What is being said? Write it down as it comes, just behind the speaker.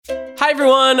Hi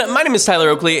everyone, my name is Tyler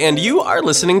Oakley, and you are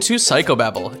listening to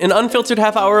Psychobabble, an unfiltered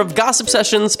half hour of gossip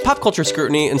sessions, pop culture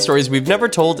scrutiny, and stories we've never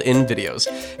told in videos.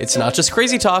 It's not just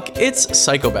crazy talk, it's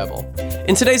Psychobabble.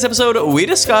 In today's episode, we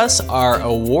discuss our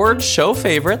award show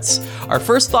favorites, our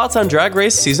first thoughts on Drag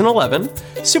Race Season 11,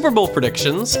 Super Bowl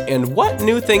predictions, and what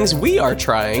new things we are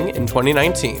trying in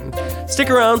 2019.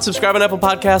 Stick around, subscribe on Apple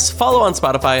Podcasts, follow on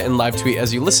Spotify, and live tweet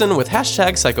as you listen with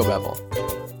hashtag Psychobabble.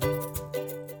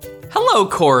 Hello,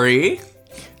 Corey.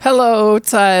 Hello,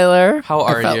 Tyler. How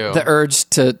are I felt you? The urge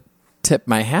to tip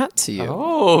my hat to you.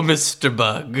 Oh, Mr.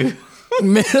 Bug.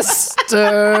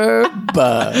 Mr.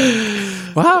 Bug.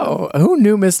 Wow. Who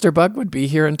knew Mr. Bug would be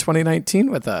here in 2019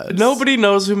 with us? Nobody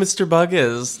knows who Mr. Bug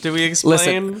is. Do we explain?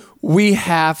 Listen, we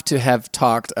have to have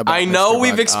talked about I know Mr.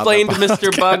 we've Bug explained on the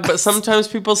Mr. Bug, podcast. but sometimes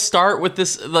people start with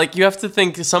this, like, you have to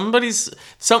think this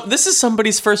is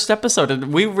somebody's first episode,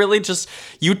 and we really just,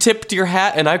 you tipped your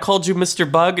hat and I called you Mr.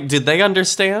 Bug. Did they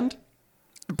understand?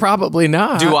 Probably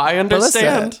not. Do I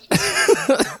understand?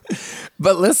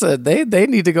 But listen, they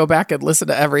need to go back and listen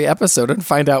to every episode and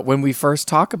find out when we first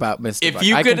talk about Mr. Bug.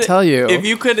 I can tell you. If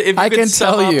you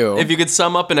could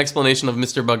sum up an explanation of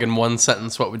Mr. Bug in one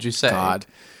sentence, what would you say? God.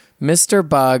 Mr.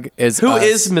 Bug is Who us.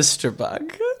 is Mr.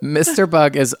 Bug? Mr.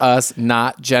 Bug is us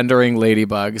not gendering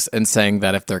ladybugs and saying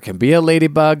that if there can be a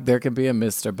ladybug, there can be a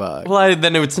Mr. Bug. Well,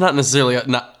 then it's not necessarily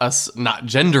not us not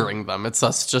gendering them. It's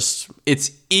us just,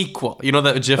 it's equal. You know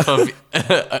that gif of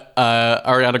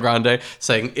Ariana Grande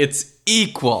saying it's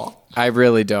equal? I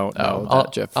really don't know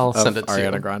that gif I'll of send it to you.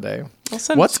 Ariana Grande. I'll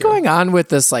send What's it to you. going on with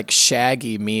this like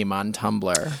Shaggy meme on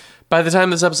Tumblr? By the time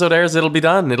this episode airs, it'll be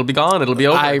done. It'll be gone. It'll be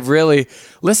over.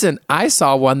 I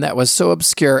saw one that was so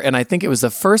obscure, and I think it was the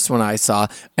first one I saw,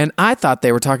 and I thought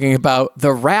they were talking about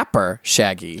the rapper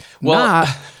Shaggy, not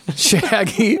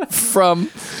Shaggy from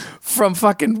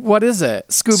fucking, what is it?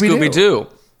 Scooby-Doo.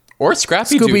 Or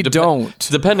Scrappy-Doo. Scooby-Don't.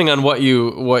 Depending on what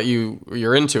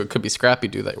you're into, it could be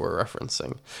Scrappy-Doo that we're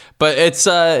referencing. But it's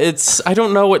I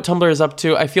don't know what Tumblr is up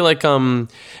to. I feel like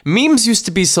memes used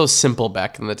to be so simple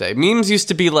back in the day. Memes used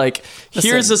to be like,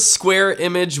 here's a square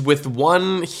image with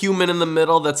one human in the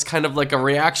middle that's kind of like a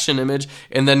reaction image,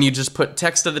 and then you just put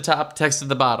text at the top, text at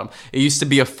the bottom. It used to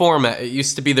be a format. It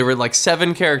used to be there were like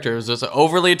 7 characters. There's an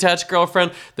overly attached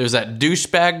girlfriend. There's that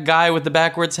douchebag guy with the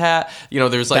backwards hat. You know,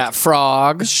 there's like that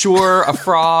frog. A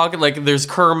frog, like there's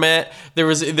Kermit. There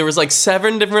was like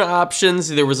 7 different options.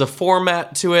 There was a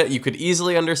format to it. You could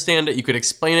easily understand it. You could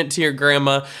explain it to your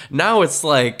grandma. Now it's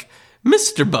like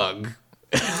Mr. Bug.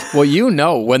 Well, you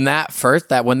know, when that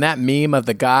meme of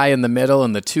the guy in the middle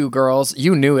and the 2 girls,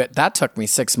 you knew it. That took me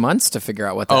 6 months to figure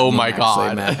out what that meme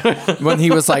actually meant. When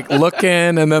he was like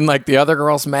looking and then like the other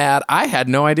girl's mad, I had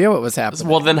no idea what was happening.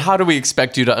 Well, then how do we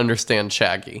expect you to understand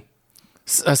Shaggy?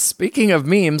 Speaking of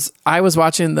memes, I was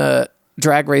watching the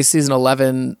Drag Race Season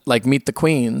 11, like Meet the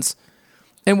Queens,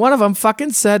 and one of them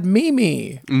fucking said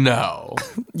Mimi. No.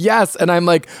 Yes, and I'm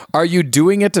like, are you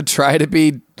doing it to try to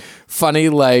be funny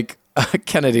like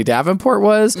Kennedy Davenport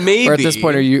was? Maybe. Or at this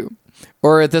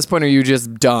point are you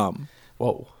just dumb?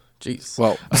 Whoa. Jeez.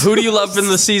 Whoa. Who do you love in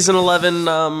the Season 11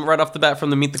 right off the bat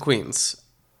from the Meet the Queens?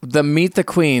 The Meet the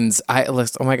Queens, oh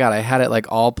my God, I had it like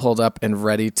all pulled up and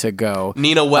ready to go.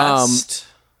 Nina West.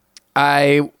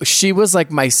 She was like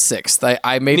my 6th.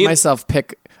 I made myself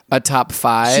pick a top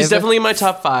 5. She's definitely in my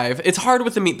top 5. It's hard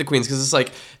with the Meet the Queens because it's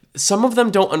like some of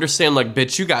them don't understand. Like,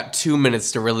 bitch, you got 2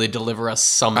 minutes to really deliver us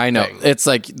something. I know. It's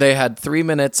like they had 3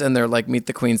 minutes and they're like Meet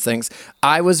the Queens things.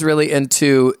 I was really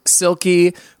into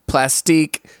Silky,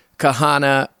 Plastique,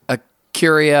 Kahana,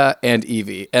 Curia, and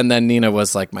Evie, and then Nina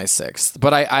was like my 6th.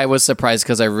 But I was surprised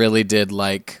because I really did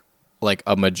like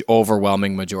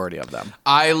overwhelming majority of them.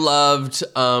 I loved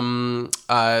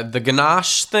the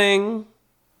ganache thing.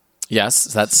 Yes,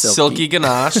 that's Silky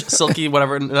Ganache, Silky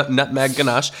whatever, nutmeg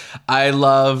ganache.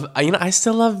 I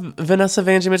still love Vanessa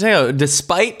Vanjie Mateo,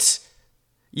 despite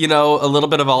a little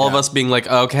bit of all of us being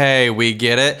like, okay, we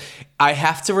get it. I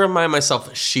have to remind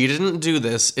myself she didn't do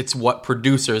this. It's what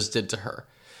producers did to her.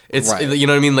 It's right. You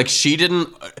know what I mean? Like she's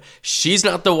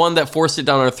not the one that forced it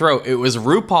down our throat. It was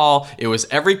RuPaul. It was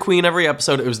every queen, every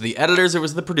episode. It was the editors. It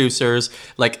was the producers.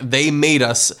 Like they made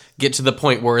us get to the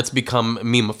point where it's become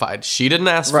memeified. She didn't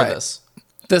ask for this.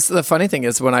 The funny thing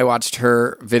is when I watched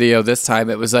her video this time,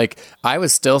 it was like, I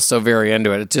was still so very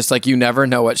into it. It's just like, you never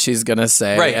know what she's going to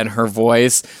say. Right. And her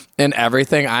voice in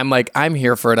everything. I'm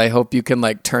here for it. I hope you can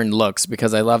like turn looks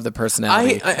because I love the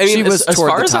personality. I mean, she was as toward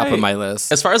far the as top of my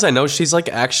list. As far as I know, she's like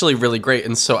actually really great,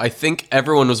 and so I think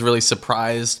everyone was really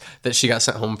surprised that she got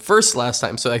sent home first last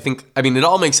time. So I mean, it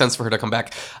all makes sense for her to come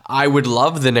back. I would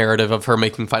love the narrative of her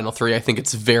making Final Three. I think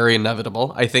it's very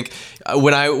inevitable. I think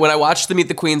when I watched the Meet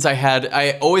the Queens,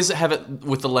 I always have it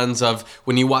with the lens of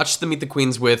when you watch the Meet the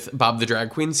Queens with Bob the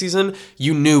Drag Queen season,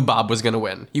 you knew Bob was going to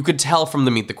win. You could tell from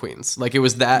the Meet the Queens, like it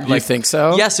was that. You think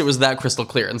so? Yes, it was that crystal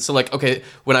clear. And so, like, okay,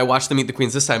 when I watched the Meet the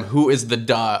Queens this time, who is the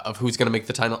duh of who's going to make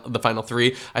the final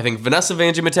three? I think Vanessa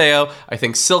Vanjie Mateo. I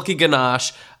think Silky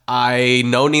Ganache. I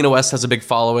know Nina West has a big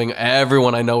following.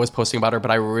 Everyone I know is posting about her,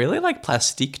 but I really like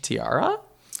Plastique Tiara.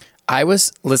 I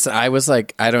was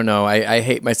like, I don't know. I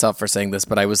hate myself for saying this,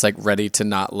 but I was like ready to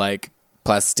not like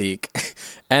Plastique.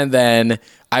 And then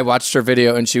I watched her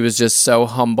video and she was just so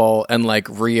humble and like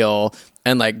real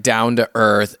and like down to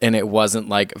earth, and it wasn't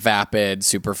like vapid,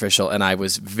 superficial, and I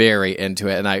was very into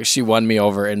it. And she won me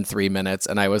over in 3 minutes,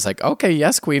 and I was like, okay,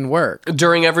 yes, queen, work.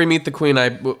 During every Meet the Queen,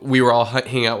 we were all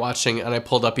hanging out watching, and I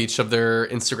pulled up each of their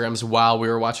Instagrams while we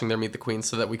were watching their Meet the Queen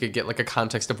so that we could get like a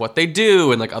context of what they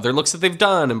do and like other looks that they've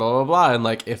done and blah blah blah, and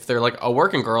like if they're like a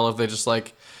working girl, if they just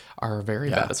like are very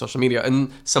bad at social media.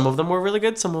 And some of them were really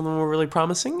good, some of them were really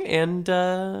promising, and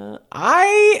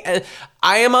I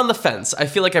am on the fence. I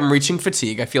feel like I'm reaching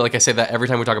fatigue. I feel like I say that every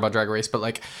time we talk about Drag Race, but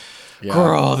like,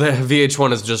 girl, the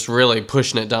VH1 is just really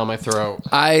pushing it down my throat.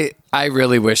 I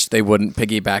really wish they wouldn't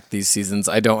piggyback these seasons.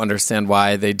 I don't understand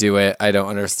why they do it. I don't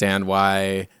understand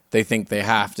why they think they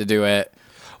have to do it.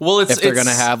 Well, if they're going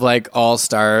to have like all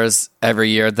stars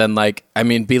every year, then like, I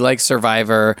mean, be like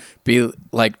Survivor, be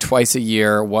like twice a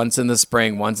year, once in the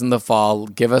spring, once in the fall,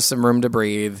 give us some room to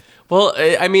breathe. Well,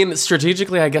 I mean,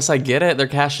 strategically, I guess I get it. They're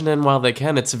cashing in while they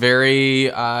can. It's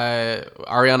very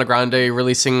Ariana Grande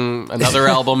releasing another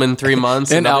album in 3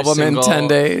 months. An album single. In 10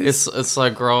 days. It's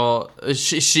like, girl,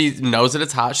 she knows that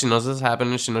it's hot. She knows that it's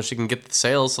happening. She knows she can get the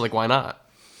sales. So like, why not?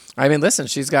 I mean, listen,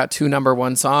 she's got 2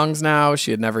 #1 songs now.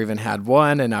 She had never even had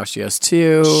one, and now she has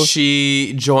 2.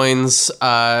 She joins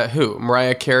who?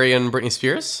 Mariah Carey and Britney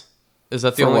Spears? Is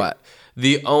that the only what?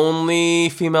 The only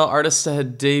female artist that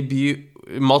had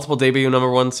multiple debut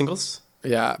 #1 singles?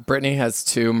 Yeah, Britney has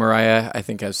 2. Mariah, I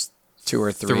think, has 2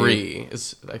 or 3. 3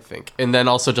 is, I think. And then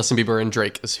also Justin Bieber and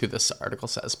Drake is who this article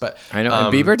says. But I know,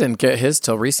 and Bieber didn't get his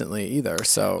till recently either.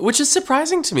 So, which is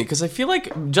surprising to me because I feel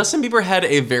like Justin Bieber had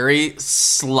a very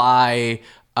sly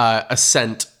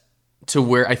ascent to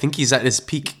where I think he's at his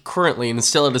peak currently, and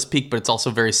still at his peak, but it's also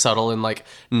very subtle and like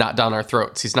not down our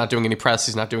throats. He's not doing any press.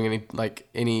 He's not doing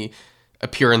any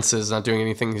appearances. Not doing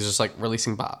anything. He's just like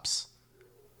releasing bops.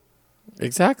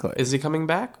 Exactly. Is he coming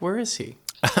back? Where is he?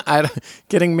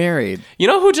 Getting married. You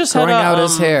know who just growing out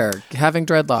his hair, having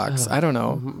dreadlocks. I don't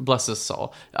know. Bless his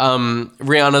soul.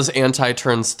 Rihanna's Anti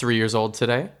turns 3 years old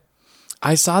today.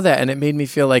 I saw that and it made me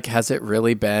feel like, has it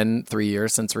really been 3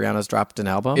 years since Rihanna's dropped an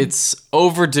album? It's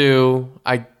overdue.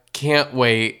 I can't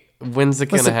wait. When's it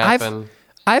going to happen?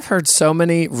 I've heard so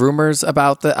many rumors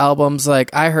about the albums.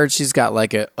 Like I heard she's got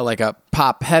like a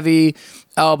pop heavy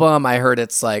album. I heard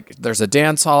it's like there's a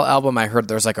dance hall album. I heard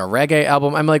there's like a reggae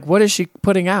album. I'm like, what is she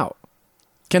putting out?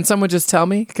 Can someone just tell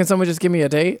me? Can someone just give me a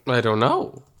date? I don't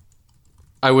know.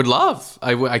 I would love.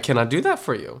 I cannot do that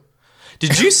for you.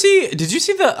 Did you see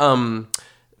the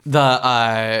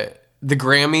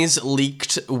Grammys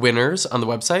leaked winners on the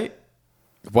website?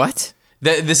 What?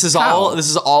 This is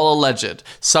all alleged.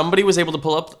 Somebody was able to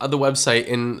pull up the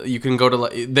website, and you can go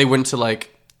to. They went to like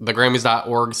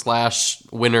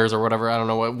thegrammys.org/winners or whatever. I don't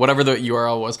know whatever the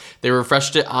URL was. They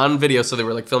refreshed it on video, so they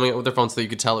were like filming it with their phones, so you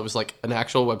could tell it was like an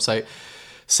actual website.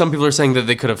 Some people are saying that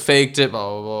they could have faked it,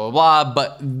 blah, blah, blah, blah,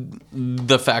 but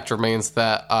the fact remains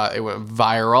that it went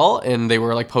viral, and they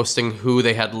were like posting who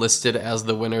they had listed as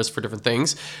the winners for different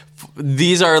things.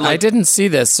 These are like... I didn't see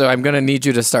this, so I'm going to need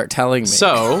you to start telling me.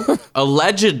 So,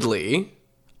 allegedly,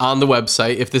 on the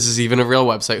website, if this is even a real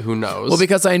website, who knows? Well,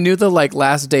 because I knew the like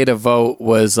last day to vote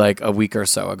was like a week or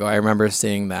so ago. I remember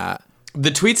seeing that. The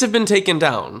tweets have been taken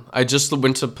down. I just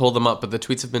went to pull them up, but the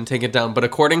tweets have been taken down. But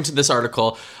according to this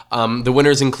article, the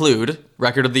winners include,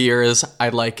 record of the year is I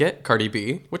Like It, Cardi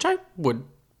B, which I would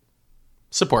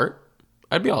support.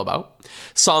 I'd be all about.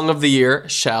 Song of the year,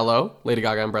 Shallow, Lady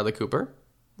Gaga and Bradley Cooper,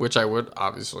 which I would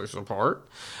obviously support.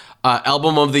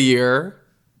 Album of the year,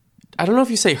 I don't know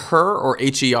if you say her or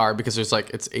H-E-R, because there's like,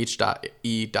 it's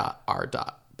H.E.R.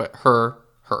 But her.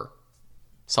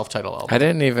 Self-titled album. I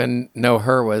didn't even know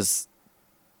her was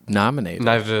nominated.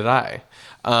 Neither did I.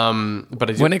 But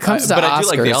I do, when it comes to Oscars, I do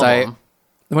like the album.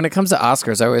 when it comes to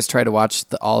Oscars, I always try to watch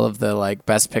all of the like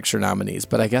Best Picture nominees.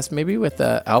 But I guess maybe with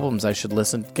the albums, I should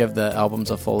give the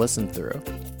albums a full listen through.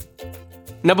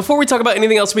 Now, before we talk about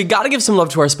anything else, we got to give some love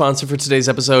to our sponsor for today's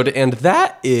episode, and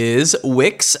that is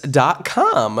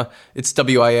Wix.com. It's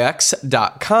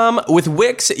Wix.com. With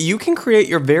Wix, you can create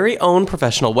your very own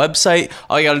professional website.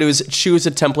 All you got to do is choose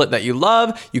a template that you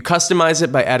love. You customize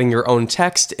it by adding your own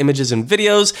text, images, and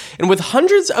videos. And with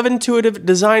hundreds of intuitive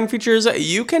design features,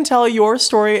 you can tell your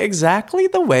story exactly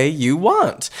the way you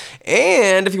want.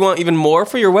 And if you want even more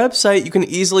for your website, you can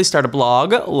easily start a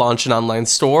blog, launch an online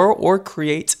store, or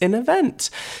create an event.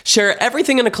 Share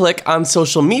everything in a click on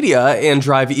social media and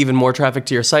drive even more traffic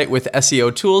to your site with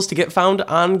SEO tools to get found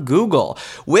on Google.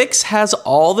 Wix has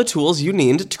all the tools you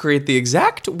need to create the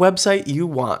exact website you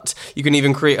want. You can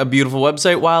even create a beautiful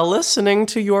website while listening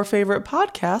to your favorite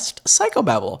podcast,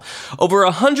 Psychobabble. Over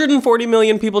 140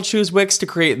 million people choose Wix to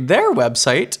create their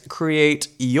website. Create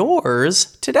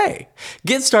yours today.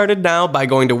 Get started now by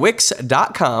going to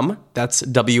Wix.com. That's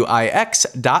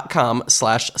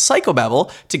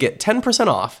Wix.com/psychobabble to get 10%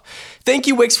 off. Thank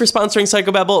you, Wix, for sponsoring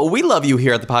Psychobabble. We love you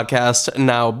here at the podcast.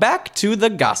 Now back to the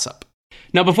gossip.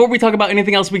 Now, before we talk about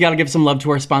anything else, we got to give some love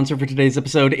to our sponsor for today's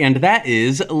episode, and that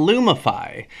is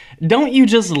Lumify. Don't you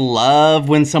just love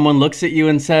when someone looks at you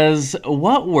and says,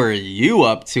 "What were you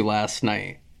up to last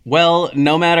night?" Well,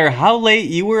 no matter how late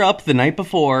you were up the night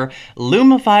before,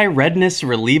 Lumify Redness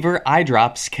Reliever Eye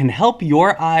Drops can help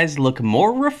your eyes look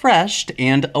more refreshed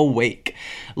and awake.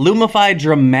 Lumify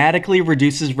dramatically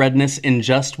reduces redness in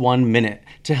just 1 minute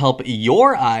to help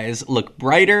your eyes look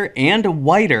brighter and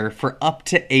whiter for up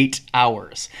to 8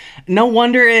 hours. No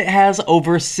wonder it has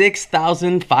over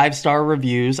 6,000 5-star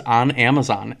reviews on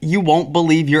Amazon. You won't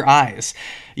believe your eyes.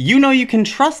 You know you can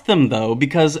trust them, though,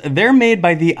 because they're made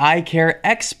by the eye care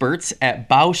experts at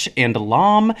Bausch &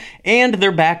 Lomb, and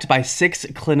they're backed by 6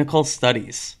 clinical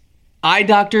studies. Eye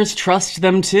doctors trust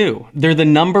them, too. They're the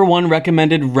 #1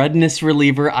 recommended redness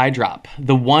reliever eye drop.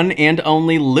 The one and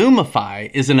only Lumify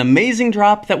is an amazing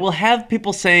drop that will have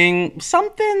people saying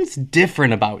something's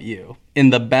different about you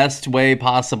in the best way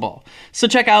possible. So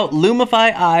check out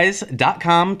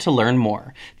LumifyEyes.com to learn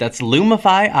more. That's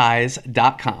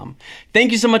LumifyEyes.com.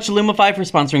 Thank you so much, Lumify, for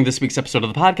sponsoring this week's episode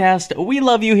of the podcast. We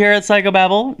love you here at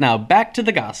Psychobabble. Now back to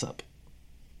the gossip.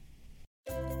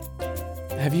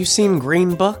 Have you seen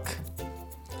Green Book?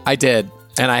 I did,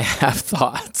 and I have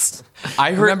thoughts.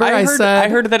 I heard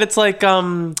that it's like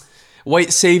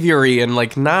white savory and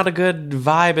like not a good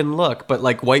vibe and look, but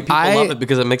like white people love it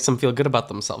because it makes them feel good about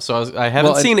themselves. So I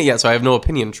haven't seen it yet, so I have no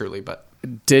opinion truly. But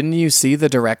didn't you see the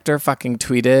director fucking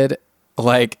tweeted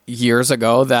like years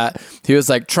ago that he was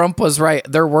like, Trump was right.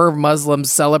 There were Muslims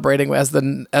celebrating as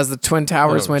the Twin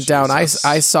Towers went down. I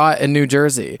saw it in New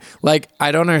Jersey. Like,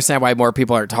 I don't understand why more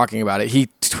people aren't talking about it. He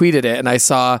tweeted it, and I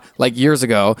saw like years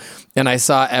ago, and I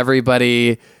saw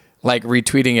everybody like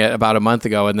retweeting it about a month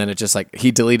ago, and then it just like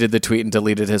he deleted the tweet and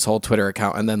deleted his whole Twitter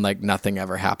account, and then like nothing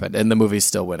ever happened, and the movie's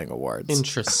still winning awards.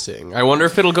 Interesting. I wonder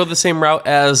if it'll go the same route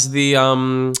as the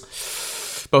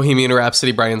Bohemian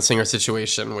Rhapsody Bryan Singer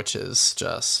situation, which is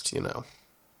just,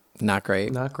 not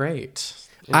great. Not great.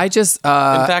 I just in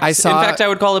fact, I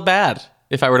would call it bad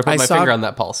if I were to put my finger on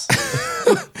that pulse.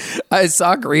 I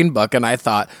saw Green Book and I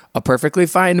thought, a perfectly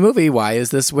fine movie. Why is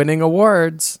this winning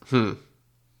awards?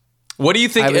 What do you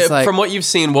think, from what you've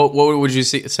seen, what would you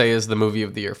say is the movie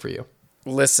of the year for you?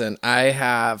 Listen, I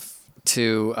have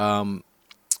to...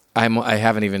 I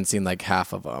haven't even seen like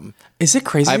half of them. Is it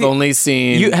crazy? I've only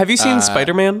seen... Have you seen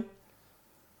Spider-Man?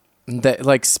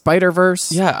 Like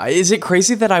Spider-Verse? Yeah. Is it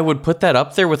crazy that I would put that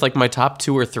up there with like my top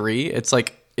 2 or 3? It's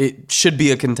like, it should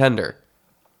be a contender.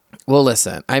 Well,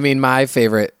 listen, I mean, my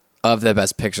favorite of the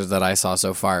best pictures that I saw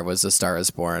so far was A Star is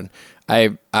Born.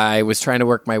 I was trying to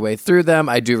work my way through them.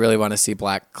 I do really want to see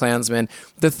Black Klansman.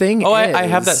 The thing is... I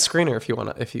have that screener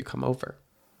if you come over.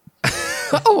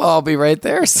 Oh, well, I'll be right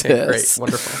there, sis. Okay, great.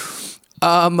 Wonderful.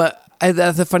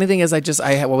 The funny thing is I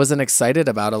wasn't excited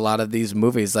about a lot of these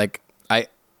movies. Like, I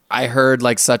heard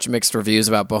like such mixed reviews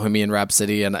about Bohemian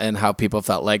Rhapsody and how people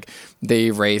felt like they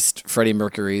erased Freddie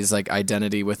Mercury's like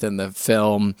identity within the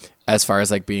film as far as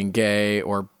like being gay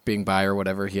or being bi or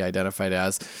whatever he identified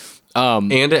as.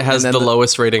 And it has the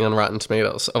lowest rating on Rotten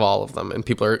Tomatoes of all of them, and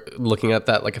people are looking at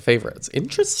that like a favorite. It's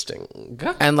interesting.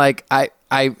 And like I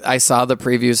saw the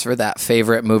previews for that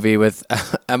favorite movie with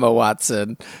Emma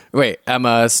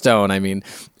Stone, I mean,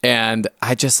 and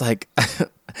I just like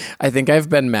I think I've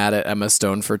been mad at Emma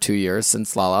Stone for 2 years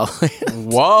since La La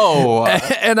Land. Whoa.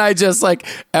 And I just like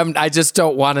I just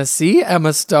don't want to see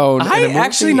Emma Stone in a movie.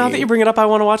 Actually, now that you bring it up, I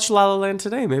want to watch La La Land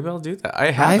today. Maybe I'll do that.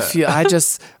 I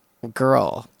just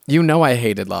girl, You know I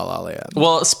hated La La Land.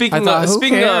 Well, I thought, who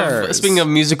cares? speaking of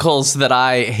musicals that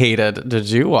I hated, did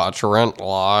you watch Rent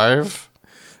live?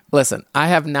 Listen, I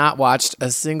have not watched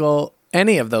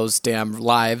any of those damn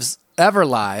lives ever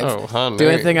live. Oh, honey. The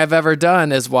only thing I've ever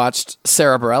done is watched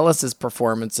Sarah Bareilles'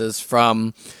 performances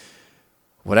from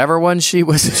whatever one she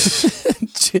was.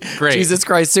 Great. Jesus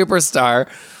Christ Superstar.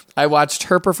 I watched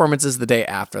her performances the day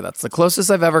after. That's the closest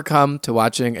I've ever come to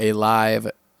watching a live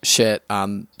shit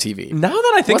on TV. Now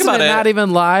that I think Wasn't about it, it, not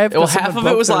even live. well, Because half someone of it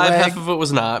broke was their live, leg? half of it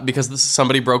was not, because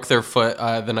somebody broke their foot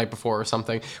the night before or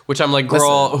something. Which I'm like,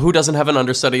 girl, who doesn't have an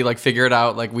understudy? Like, figure it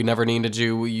out. Like, we never needed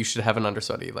you. You should have an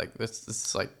understudy. Like, this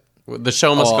is like the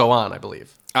show must go on. I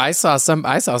believe. I saw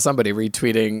somebody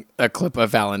retweeting a clip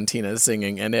of Valentina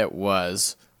singing, and it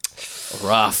was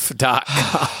rough.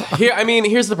 Here, I mean,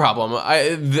 here's the problem.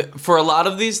 For a lot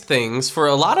of these things, for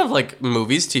a lot of like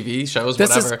movies, TV shows,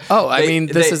 whatever.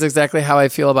 This is exactly how I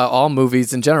feel about all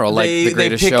movies in general, like The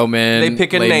Greatest Showman. They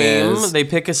pick a Les name, Mis. they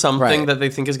pick something Right. that they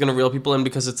think is going to reel people in,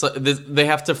 because it's they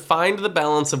have to find the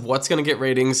balance of what's going to get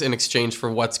ratings in exchange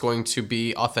for what's going to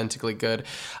be authentically good.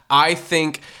 I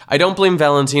don't blame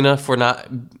Valentina for not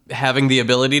having the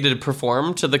ability to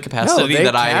perform to the capacity they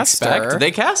that I cast expect. her.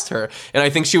 They cast her, and I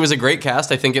think she was a great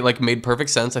cast. I think it like made perfect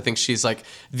sense. I think she's like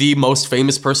the most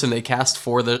famous person they cast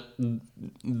for a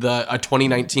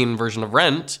 2019 version of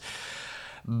Rent.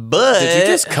 But Did you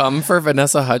just come for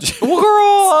Vanessa Hudgens? well, girl,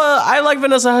 I like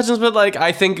Vanessa Hudgens, but like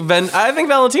I think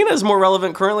Valentina is more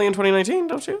relevant currently in 2019,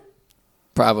 don't you?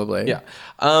 Probably. Yeah.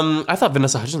 I thought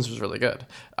Vanessa Hudgens was really good.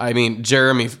 I mean,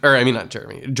 Jordan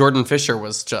Fisher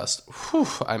was just,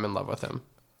 I'm in love with him.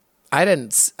 I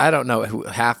don't know who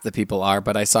half the people are,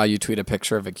 but I saw you tweet a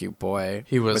picture of a cute boy.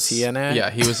 Was he in it? Yeah,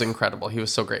 he was incredible. He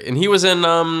was so great. And he was in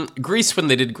Grease when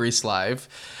they did Grease Live.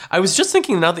 I was just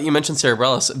thinking, now that you mentioned Sarah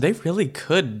Bareilles, they really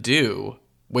could do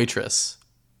Waitress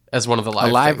as one of the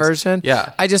live things. Version?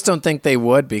 Yeah. I just don't think they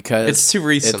would, because It's too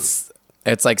recent.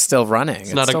 It's like still running.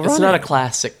 It's not a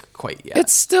classic quite yet.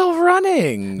 It's still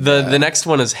running. The next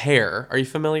one is Hair. Are you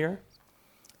familiar?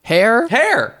 Hair?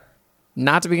 Hair!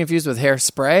 Not to be confused with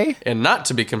Hairspray, And not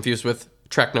to be confused with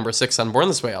track number 6 on Born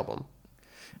This Way album.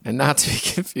 and not to be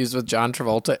confused with John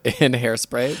Travolta in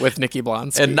Hairspray with Nikki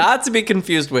Blonsky. And not to be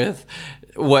confused with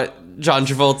what John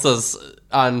Travolta's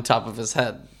on top of his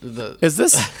head. Is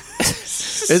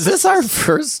this our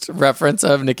first reference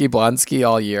of Nikki Blonsky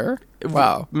all year?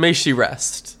 Wow. May she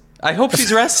rest. I hope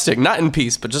she's resting, not in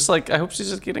peace, but just like, I hope she's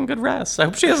just getting good rest. I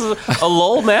hope she has a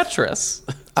Lowell mattress.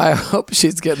 I hope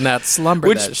she's getting that slumber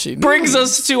that she Which needs. brings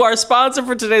us to our sponsor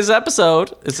for today's episode.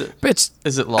 Bitch,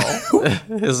 Is it Lowell?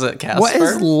 Is it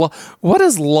Casper? what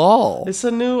is LOL? It's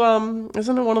a new,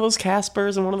 isn't it one of those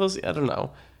Caspers and one of those, I don't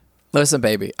know. Listen,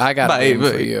 baby, I got a name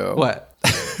for you. What?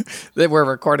 We're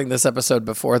recording this episode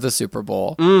before the Super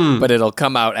Bowl, but it'll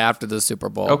come out after the Super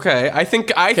Bowl. Okay, I think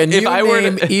Can if you I were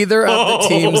name to, either of the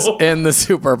teams in the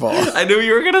Super Bowl? I knew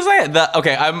you were gonna say it.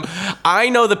 I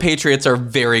know the Patriots are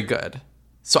very good,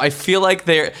 so I feel like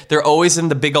they're always in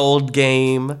the big old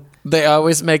game. They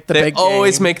always make the big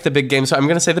game. Make the big game. So I'm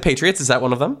gonna say the Patriots. Is that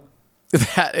one of them?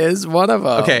 That is one of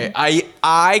them. Okay,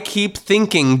 I keep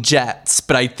thinking Jets,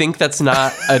 but I think that's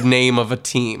not a name of a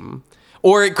team.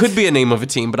 Or it could be a name of a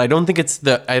team, but I don't think it's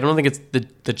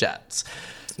the Jets.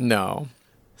 No.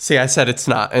 See, I said it's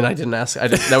not, and I didn't ask.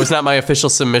 That was not my official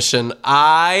submission.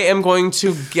 I am going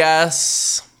to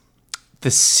guess the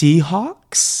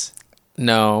Seahawks.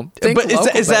 No. But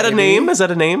is that a name? Is that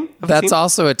a name? That's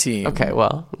also a team. Okay.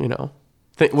 Well,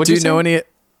 Do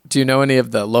you know any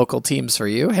of the local teams for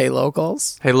you? Hey,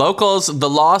 locals. Hey, locals, the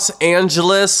Los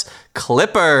Angeles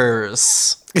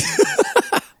Clippers.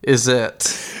 Is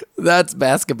it? That's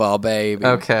basketball, baby.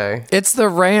 Okay. It's the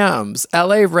Rams,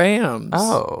 LA Rams.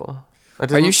 Oh.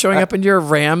 Are you showing up in your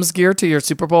Rams gear to your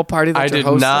Super Bowl party that I you're did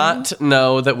hosting? not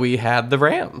know that we had the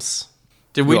Rams.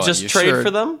 Did we Well, just you trade sure- for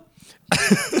them?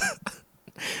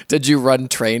 Did you run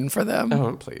train for them?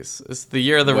 Oh, please. It's the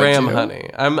year of the Would Ram, you? honey.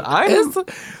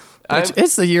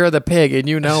 It's the year of the pig, and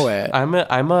you know it. I'm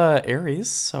a Aries,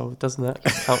 so doesn't that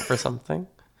count for something?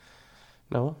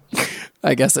 No?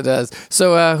 I guess it does.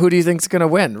 So who do you think's going to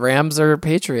win, Rams or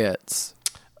Patriots?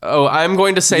 Oh, I'm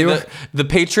going to say the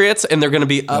Patriots, and they're going to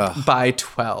be up by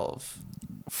 12.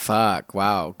 Fuck!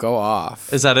 Wow, go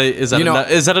off. Is that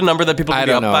a number that people can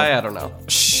be up by? I don't know.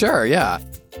 Sure, yeah.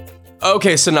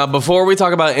 Okay, so now before we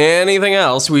talk about anything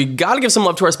else, we got to give some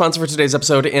love to our sponsor for today's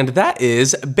episode, and that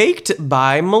is Baked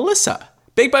by Melissa.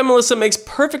 Baked by Melissa makes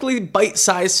perfectly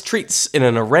bite-sized treats in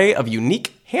an array of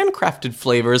unique handcrafted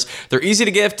flavors. They're easy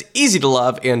to gift, easy to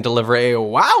love, and deliver a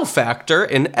wow factor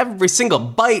in every single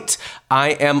bite. I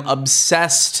am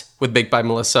obsessed with Baked by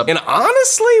Melissa. And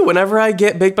honestly, whenever I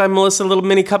get Baked by Melissa little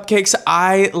mini cupcakes,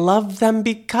 I love them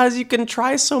because you can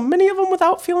try so many of them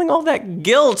without feeling all that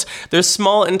guilt. They're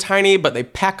small and tiny, but they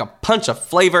pack a punch of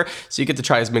flavor, so you get to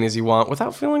try as many as you want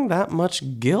without feeling that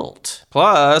much guilt.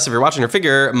 Plus, if you're watching your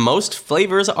figure, most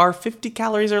flavors are 50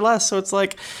 calories or less, so it's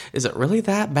like, is it really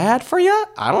that bad for you?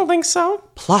 I don't think so.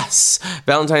 Plus,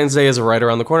 Valentine's Day is right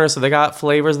around the corner, so they got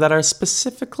flavors that are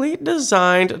specifically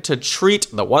designed to treat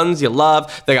the ones you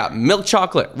love. They got milk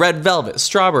chocolate, red velvet,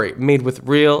 strawberry, made with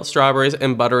real strawberries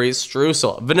and buttery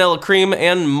streusel, vanilla cream,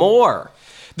 and more.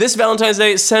 This Valentine's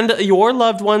Day, send your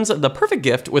loved ones the perfect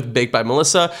gift with Baked by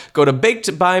Melissa. Go to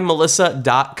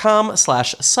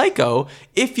bakedbymelissa.com/psycho.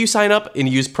 If you sign up and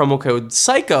use promo code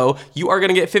PSYCHO, you are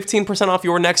going to get 15% off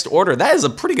your next order. That is a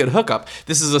pretty good hookup.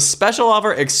 This is a special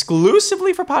offer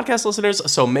exclusively for podcast listeners,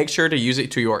 so make sure to use it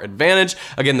to your advantage.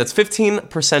 Again, that's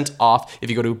 15% off if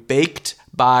you go to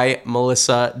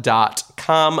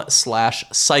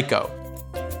bakedbymelissa.com/psycho.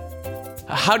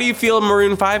 How do you feel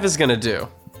Maroon 5 is going to do?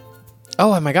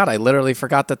 Oh my God, I literally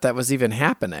forgot that was even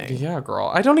happening. Yeah,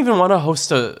 girl. I don't even want to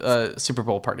host a Super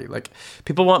Bowl party. Like,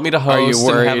 people want me to host.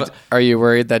 Are you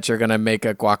worried that you're going to make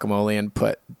a guacamole and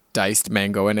put diced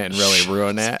mango in it and really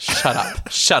ruin it? Shut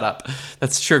up.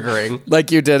 That's triggering. Like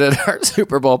you did at our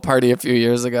Super Bowl party a few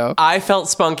years ago. I felt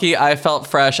spunky. I felt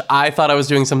fresh. I thought I was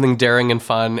doing something daring and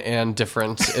fun and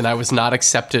different, and I was not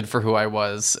accepted for who I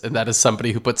was. And that is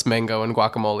somebody who puts mango in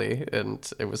guacamole, and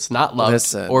it was not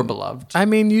loved or beloved. I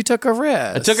mean, you took a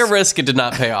risk. I took a risk. It did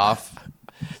not pay off.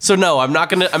 So no, I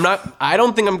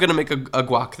don't think I'm gonna make a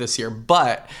guac this year,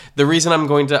 but the reason I'm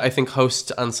going to, I think,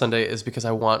 host on Sunday is because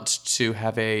I want to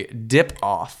have a dip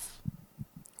off.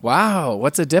 Wow,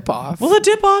 what's a dip off? Well, a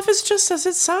dip off is just as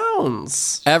it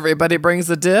sounds. Everybody brings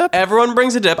a dip? Everyone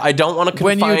brings a dip. I don't want to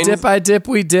confine... When you dip, I dip,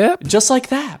 we dip? Just like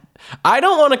that. I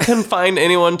don't want to confine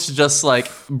anyone to just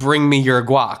like, bring me your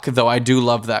guac, though I do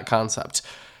love that concept.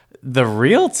 The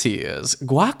reality is,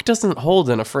 guac doesn't hold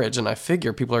in a fridge, and I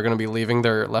figure people are going to be leaving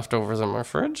their leftovers in my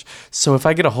fridge. So if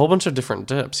I get a whole bunch of different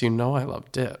dips, you know I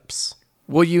love dips.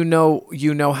 Well, you know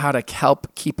how to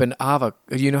help keep an avocado.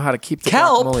 You know how to keep the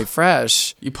guacamole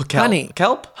fresh. You put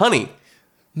kelp? Honey.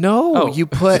 No, you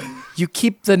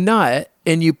keep the nut,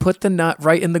 and you put the nut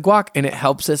right in the guac, and it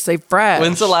helps it stay fresh.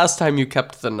 When's the last time you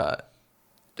kept the nut?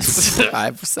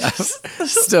 I've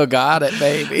still got it,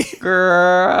 baby.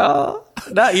 Girl.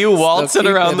 Not you waltzing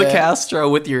around the Castro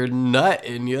with your nut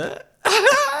in you.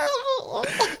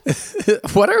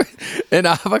 What are an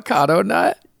avocado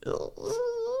nut?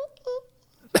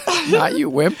 Not you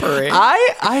whimpering.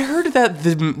 I heard that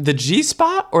the G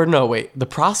spot, or no, wait, the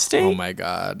prostate. Oh my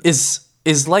God. Is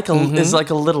like a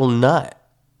little nut,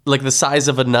 like the size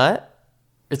of a nut.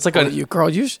 It's like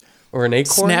or an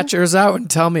acorn. Snatch yours out and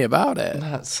tell me about it.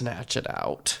 Not snatch it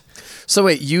out. So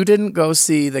wait, you didn't go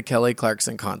see the Kelly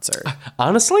Clarkson concert?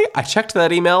 Honestly, I checked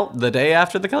that email the day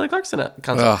after the Kelly Clarkson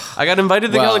concert. Ugh. I got invited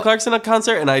to the Kelly Clarkson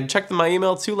concert, and I checked my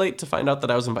email too late to find out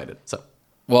that I was invited. So,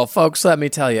 well, folks, let me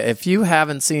tell you, if you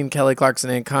haven't seen Kelly Clarkson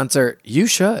in concert, you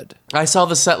should. I saw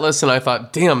the set list, and I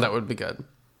thought, damn, that would be good.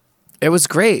 It was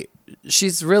great.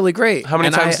 She's really great. How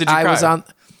many times did you cry?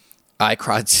 I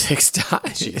cried 6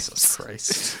 times. Jesus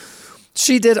Christ.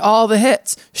 She did all the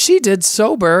hits. She did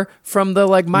Sober from the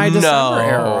My December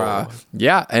era.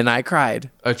 Yeah, and I cried.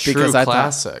 A true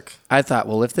classic. I thought,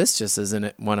 well, if this just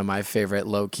isn't one of my favorite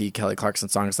low-key Kelly Clarkson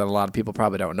songs that a lot of people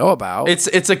probably don't know about.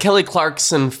 It's a Kelly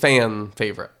Clarkson fan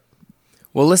favorite.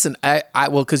 Well, listen,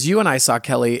 because you and I saw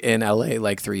Kelly in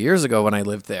LA 3 years ago when I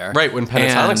lived there. Right, when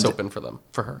Pentatonics opened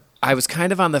for her. I was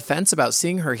kind of on the fence about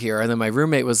seeing her here, and then my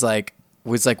roommate was like,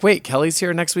 wait, Kelly's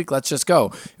here next week, let's just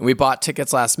go. And we bought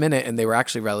tickets last minute, and they were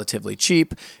actually relatively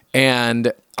cheap.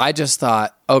 And I just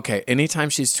thought, okay, anytime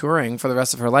she's touring for the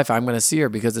rest of her life, I'm going to see her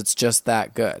because it's just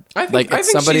that good. I think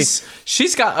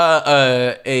she's got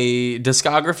a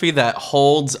discography that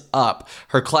holds up.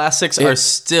 Her classics are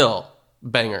still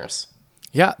bangers.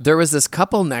 Yeah, there was this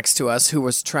couple next to us who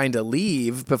was trying to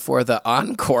leave before the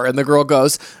encore, and the girl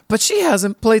goes, but she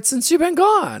hasn't played since you've been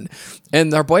gone.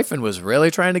 And their boyfriend was really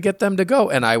trying to get them to go,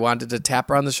 and I wanted to tap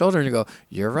her on the shoulder and go,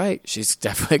 you're right, she's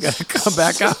definitely going to come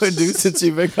back out and do Since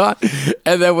You've Been Gone.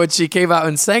 And then when she came out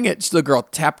and sang it, the girl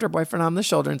tapped her boyfriend on the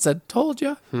shoulder and said, told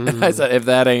you. And I said, if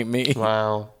that ain't me.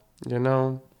 Wow.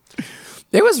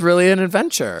 It was really an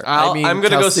adventure. I'm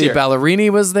going to go see her. Ballerini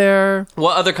was there.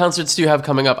 What other concerts do you have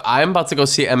coming up? I'm about to go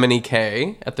see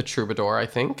MNEK at the Troubadour, I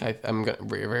think. I'm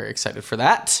very, very excited for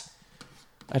that.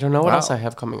 I don't know what else I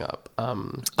have coming up.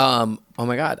 Oh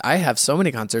my God. I have so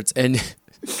many concerts. And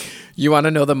you want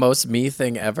to know the most me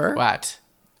thing ever? What?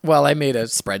 Well, I made a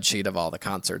spreadsheet of all the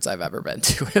concerts I've ever been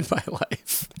to in my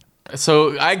life.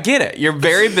 So I get it. You're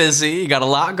very busy. You got a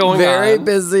lot going Very on.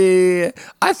 busy.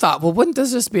 I thought, well, wouldn't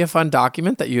this just be a fun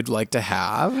document that you'd like to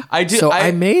have? I do. So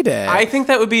I made it. I think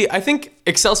that would be. I think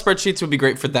Excel spreadsheets would be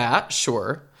great for that.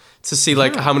 Sure. To see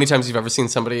like how many times you've ever seen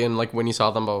somebody and like when you saw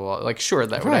them, blah blah blah. Like sure,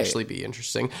 that would actually be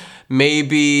interesting.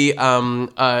 Maybe a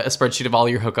spreadsheet of all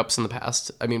your hookups in the past.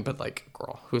 I mean, but like,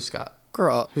 who's got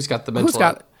the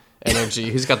mental energy?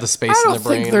 Who's got the space in their brain? I don't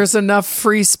think there's enough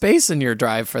free space in your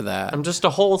drive for that. I'm just a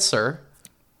hole, sir.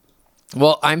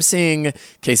 Well, I'm seeing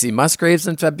Casey Musgraves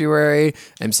in February.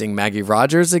 I'm seeing Maggie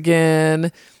Rogers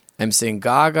again. I'm seeing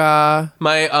Gaga.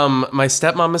 My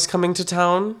stepmom is coming to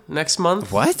town next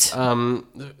month. What? I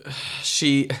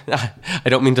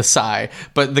don't mean to sigh,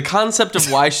 but the concept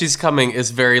of why she's coming is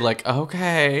very like,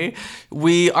 okay,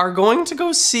 we are going to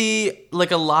go see like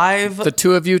a live. The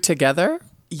two of you together?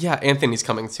 Yeah, Anthony's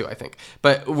coming too, I think.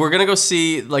 But we're going to go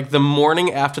see like the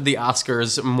morning after the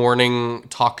Oscars morning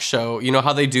talk show. You know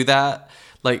how they do that?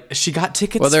 Like she got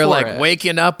tickets. Well, they're for like it.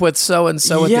 waking up with so and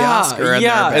so at the Oscar.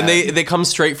 And they come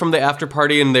straight from the after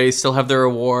party and they still have their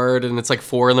award and it's like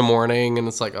 4 a.m. and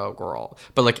it's like, oh girl.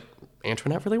 But like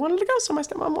Antoinette really wanted to go, so my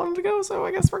stepmom wanted to go, so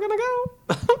I guess we're gonna go.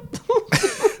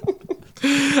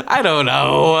 I don't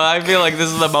know. I feel like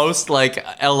this is the most like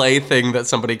LA thing that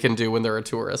somebody can do when they're a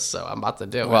tourist, so I'm about to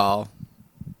do it. Well,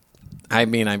 I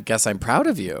mean, I guess I'm proud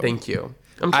of you. Thank you.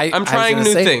 I'm trying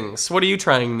new things. What are you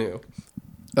trying new?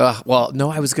 Well, no,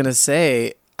 I was gonna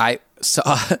say I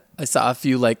saw a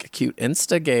few like cute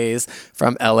Insta gays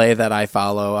from LA that I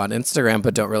follow on Instagram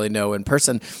but don't really know in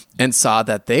person, and saw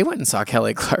that they went and saw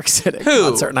Kelly Clarkson at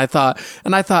concert, and I thought,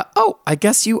 oh, I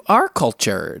guess you are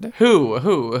cultured. Who?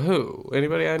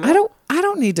 Anybody I know? I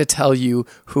don't need to tell you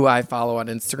who I follow on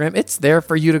Instagram. It's there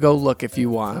for you to go look if you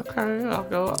want. Okay, I'll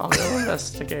go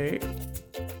investigate.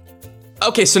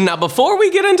 Okay, so now before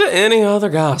we get into any other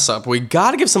gossip, we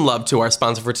gotta give some love to our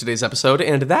sponsor for today's episode,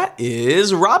 and that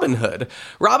is Robinhood.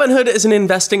 Robinhood is an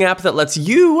investing app that lets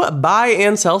you buy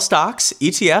and sell stocks,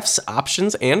 ETFs,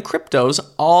 options, and cryptos,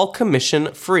 all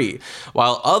commission-free.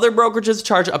 While other brokerages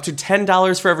charge up to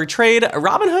 $10 for every trade,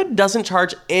 Robinhood doesn't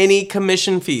charge any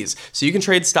commission fees, so you can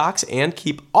trade stocks and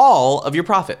keep all of your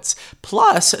profits.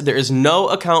 Plus, there is no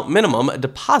account minimum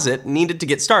deposit needed to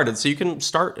get started, so you can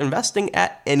start investing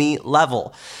at any level.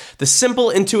 The simple,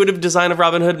 intuitive design of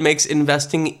Robinhood makes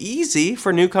investing easy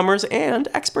for newcomers and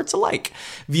experts alike.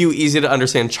 View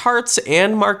easy-to-understand charts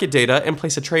and market data and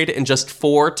place a trade in just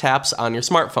 4 taps on your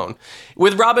smartphone.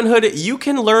 With Robinhood, you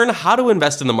can learn how to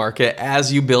invest in the market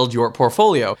as you build your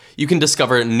portfolio. You can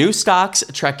discover new stocks,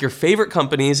 track your favorite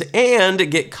companies, and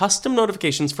get custom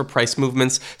notifications for price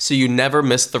movements so you never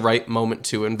miss the right moment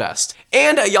to invest.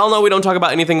 And y'all know we don't talk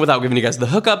about anything without giving you guys the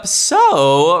hookup,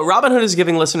 so Robinhood is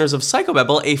giving listeners of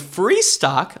Psychobabble a free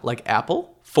stock like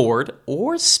Apple, Ford,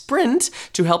 or Sprint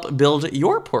to help build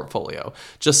your portfolio.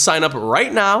 Just sign up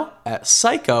right now at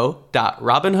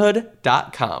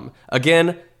psycho.robinhood.com.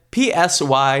 Again,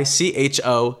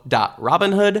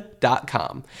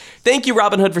 psycho.robinhood.com. Thank you,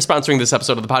 Robinhood, for sponsoring this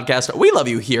episode of the podcast. We love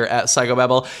you here at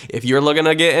Psychobabble. If you're looking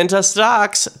to get into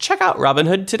stocks, check out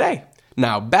Robinhood today.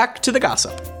 Now, back to the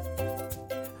gossip.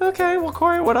 Okay, well,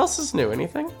 Corey, what else is new?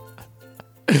 Anything?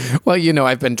 Well, you know,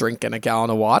 I've been drinking a gallon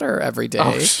of water every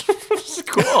day.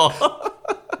 Cool.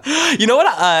 You know what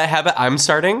habit I'm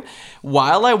starting?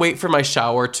 While I wait for my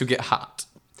shower to get hot,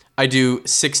 I do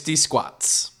 60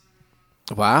 squats.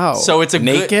 Wow. So it's a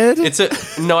naked?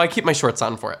 No, I keep my shorts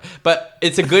on for it. But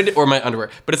it's a good, or my underwear.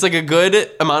 But it's like a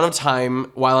good amount of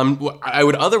time while I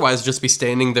would otherwise just be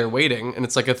standing there waiting. And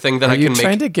it's like a thing that I can make. Are you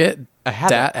trying to get a habit.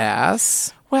 that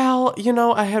ass? Well, you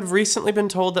know, I had recently been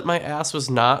told that my ass was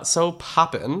not so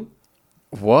poppin'.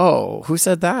 Whoa, who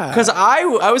said that? Because I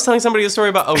was telling somebody a story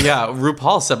about, oh yeah,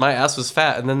 RuPaul said my ass was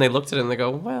fat, and then they looked at it and they go,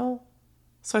 well.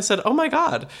 So I said, oh my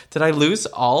God, did I lose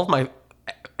all of my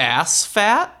ass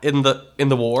fat in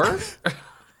the war?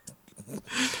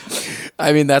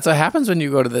 I mean, that's what happens when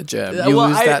you go to the gym. You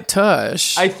lose that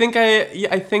tush. I think it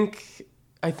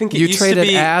you used traded to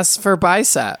be, ass for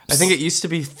biceps. I think it used to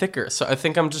be thicker, so I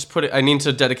think I'm just I need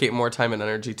to dedicate more time and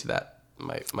energy to that.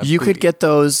 You could get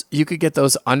those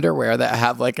underwear that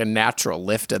have like a natural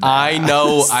lift in them. I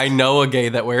know a gay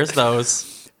that wears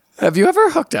those. Have you ever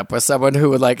hooked up with someone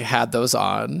who would like had those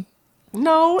on?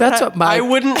 No, I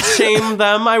wouldn't shame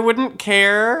them. I wouldn't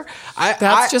care.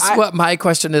 What my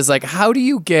question is, like, how do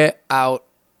you get out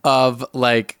of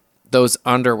like those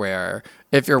underwear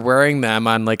if you're wearing them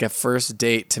on like a first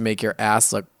date to make your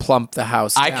ass look plump the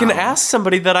house down? I can ask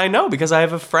somebody that I know because I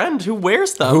have a friend who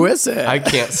wears them. Who is it? I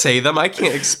can't say them. I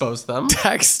can't expose them.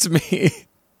 Text me.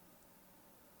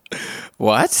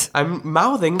 What? I'm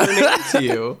mouthing their name to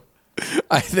you.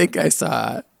 I think I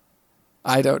saw.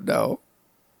 I don't know.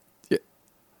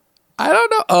 I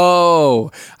don't know.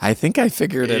 Oh, I think I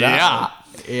figured it out.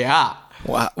 Yeah.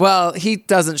 Wow. Well, he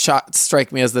doesn't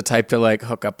strike me as the type to like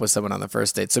hook up with someone on the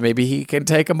first date. So maybe he can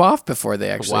take them off before they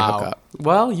actually hook up.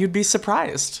 Well, you'd be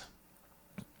surprised.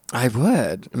 I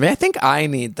would. I mean, I think I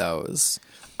need those.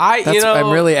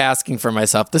 I'm really asking for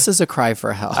myself. This is a cry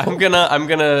for help. I'm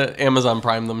gonna Amazon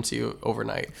Prime them to you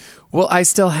overnight. Well, I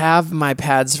still have my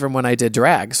pads from when I did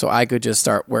drag, so I could just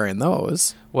start wearing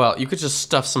those. Well, you could just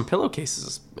stuff some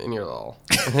pillowcases in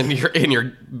in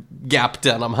your Gap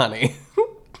denim, honey.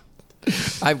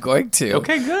 I'm going to.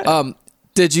 Okay, good.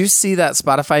 Did you see that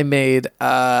Spotify made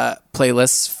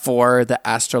playlists for the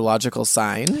astrological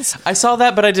signs? I saw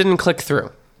that, but I didn't click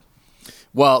through.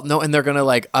 Well, no, and they're going to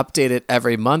like update it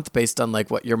every month based on like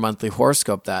what your monthly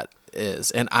horoscope that is.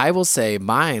 And I will say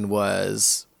mine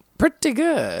was pretty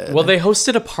good. Well, they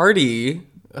hosted a party.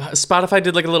 Spotify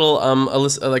did like a little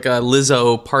like a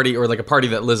Lizzo party, or like a party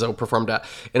that Lizzo performed at,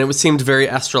 and it seemed very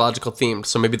astrological themed.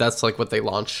 So maybe that's like what they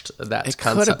launched that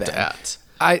concept at.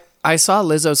 I saw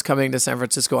Lizzo's coming to San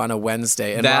Francisco on a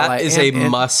Wednesday, and that is a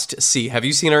must see. Have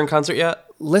you seen her in concert yet?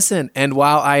 Listen, and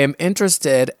while I am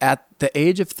interested, at the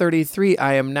age of 33,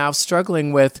 I am now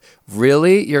struggling with,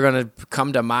 really? You're going to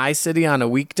come to my city on a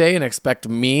weekday and expect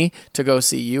me to go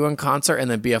see you in concert and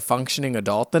then be a functioning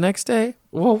adult the next day?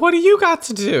 Well, what do you got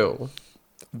to do?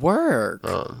 Work.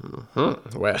 Well,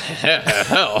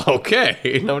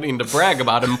 okay. No need to brag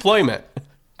about employment.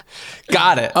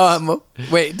 Got it.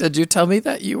 Wait, did you tell me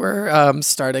that you were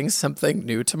starting something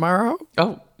new tomorrow?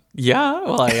 Oh, yeah.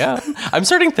 Well, I am. I'm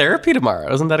starting therapy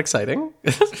tomorrow. Isn't that exciting?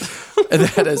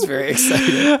 That is very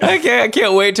exciting. I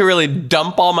can't wait to really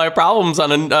dump all my problems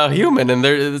on a human, and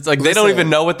it's like they don't even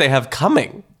know what they have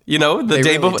coming. You know, the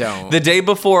day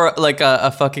before like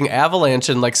a fucking avalanche,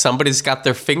 and like somebody's got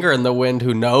their finger in the wind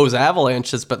who knows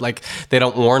avalanches, but like they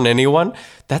don't warn anyone.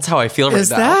 That's how I feel right now. Is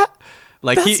that?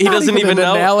 Like he doesn't even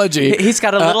know. Analogy. He's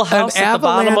got a little house at the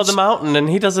bottom of the mountain, and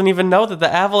he doesn't even know that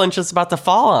the avalanche is about to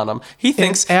fall on him. He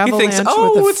thinks,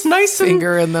 oh, it's nice.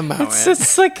 Finger in the mountain.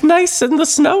 It's like nice, and the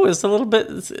snow is a little bit.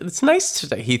 It's nice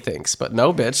today. He thinks, but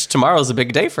no, bitch. Tomorrow's a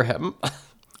big day for him.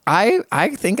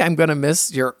 I think I'm gonna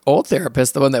miss your old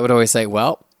therapist, the one that would always say,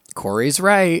 "Well, Corey's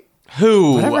right."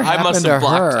 Who? I must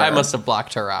have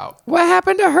blocked her out. What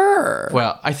happened to her?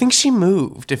 Well, I think she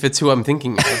moved. If it's who I'm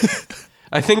thinking of.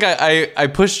 I think I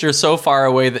pushed her so far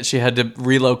away that she had to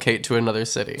relocate to another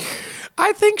city.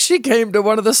 I think she came to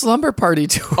one of the slumber party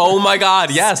tours. Oh my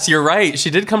God, yes, you're right. She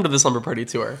did come to the slumber party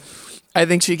tour. I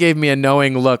think she gave me a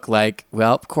knowing look like,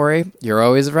 well, Corey, you're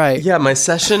always right. Yeah, my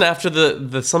session after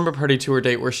the slumber party tour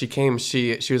date where she came,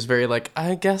 she was very like,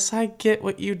 I guess I get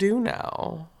what you do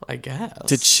now, I guess.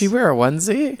 Did she wear a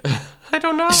onesie? I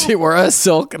don't know. She wore a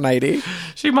silk nightie.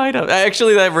 She might have.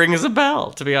 Actually, that rings a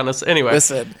bell, to be honest. Anyway.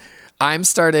 Listen. I'm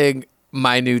starting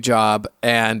my new job,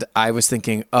 and I was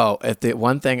thinking, if the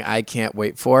one thing I can't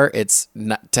wait for, it's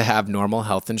not to have normal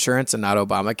health insurance and not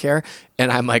Obamacare.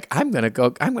 And I'm like, I'm going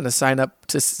to sign up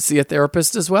to see a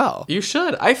therapist as well. You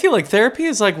should. I feel like therapy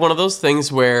is like one of those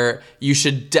things where you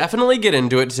should definitely get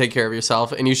into it to take care of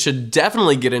yourself, and you should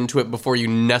definitely get into it before you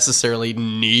necessarily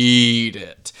need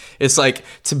it. It's like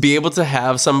to be able to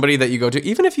have somebody that you go to,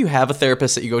 even if you have a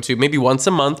therapist that you go to maybe once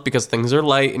a month because things are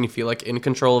light and you feel like in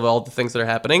control of all the things that are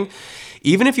happening.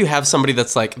 Even if you have somebody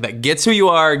that's like, that gets who you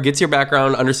are, gets your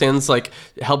background, understands, like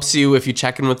helps you if you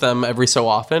check in with them every so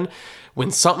often,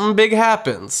 when something big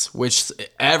happens, which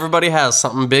everybody has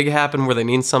something big happen where they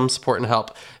need some support and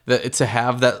help, that to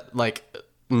have that like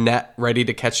net ready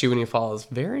to catch you when you fall is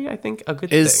very, I think, a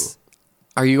good thing.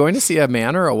 Are you going to see a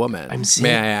man or a woman?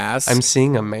 May I ask? I'm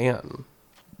seeing a man.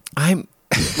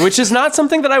 Which is not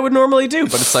something that I would normally do,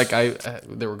 but it's like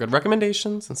there were good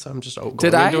recommendations, and so I'm just going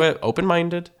into it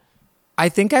open-minded. I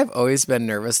think I've always been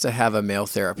nervous to have a male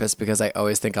therapist because I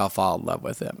always think I'll fall in love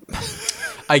with him.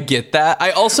 I get that.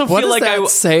 I also feel like I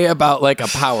say about like a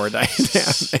power dynamic.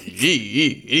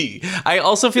 I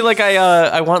also feel like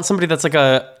I want somebody that's like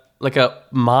a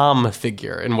mom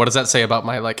figure. And what does that say about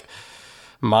my like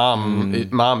mom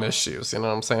issues? You know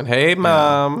what I'm saying? Hey,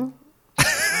 mom.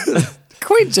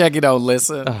 Queen Jackie don't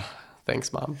listen.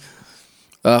 Thanks, mom.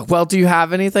 Well, do you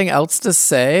have anything else to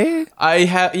say?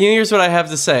 Here's what I have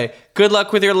to say. Good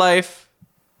luck with your life.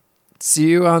 See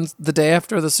you on the day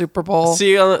after the Super Bowl.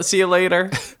 See you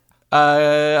later.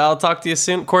 I'll talk to you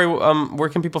soon. Corey, where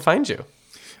can people find you?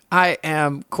 I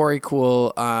am Corey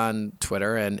Cool on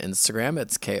Twitter and Instagram.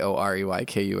 It's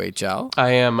KOREYKUHL. I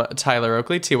am Tyler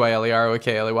Oakley,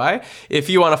 TYLEROKLEY. If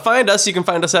you want to find us, you can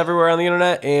find us everywhere on the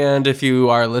internet. And if you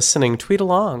are listening, tweet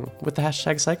along with the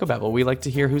hashtag Psychobabble. We like to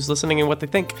hear who's listening and what they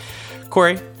think.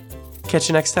 Corey, catch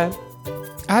you next time.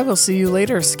 I will see you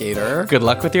later, skater. Good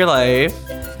luck with your life.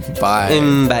 Bye.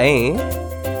 Bye.